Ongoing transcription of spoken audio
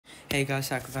Hey guys,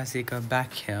 Sacrifice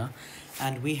back here,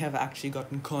 and we have actually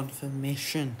gotten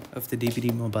confirmation of the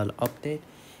DBD mobile update.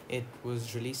 It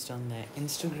was released on their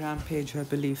Instagram page, I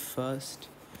believe, first,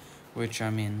 which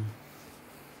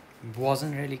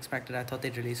wasn't really expected. I thought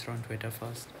they'd release it on Twitter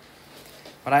first,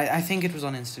 but I think it was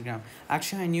on Instagram.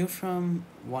 Actually, I knew from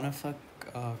one of her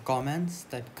comments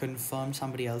that confirmed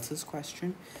somebody else's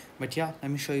question. But yeah,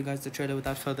 let me show you guys the trailer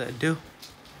without further ado.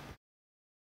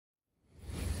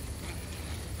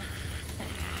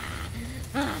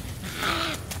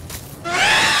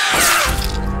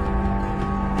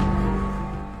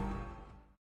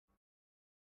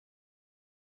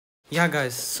 Yeah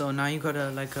guys, so now you got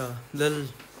a little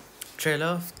trailer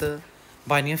of the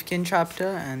Binding of Kin chapter,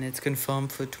 and it's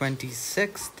confirmed for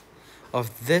 26th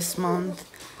of this month.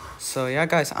 So yeah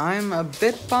guys, I'm a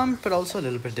bit pumped but also a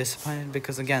little bit disappointed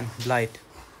because again, Blight,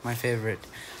 my favorite.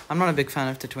 I'm not a big fan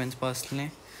of the twins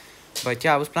personally, but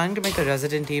yeah, I was planning to make a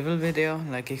Resident Evil video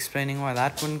like explaining why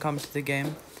that wouldn't come to the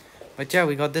game, but yeah,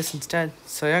 we got this instead.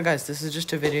 So yeah guys, this is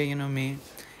just a video, me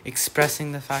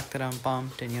expressing the fact that I'm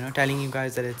pumped and telling you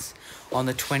guys that it's on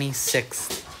the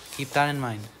 26th. Keep that in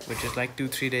mind, which is like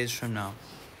 2-3 days from now.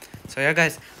 So yeah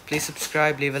guys, please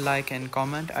subscribe, leave a like and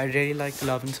comment. I really like the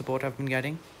love and support I've been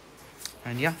getting,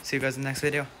 and yeah, see you guys in the next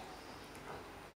video.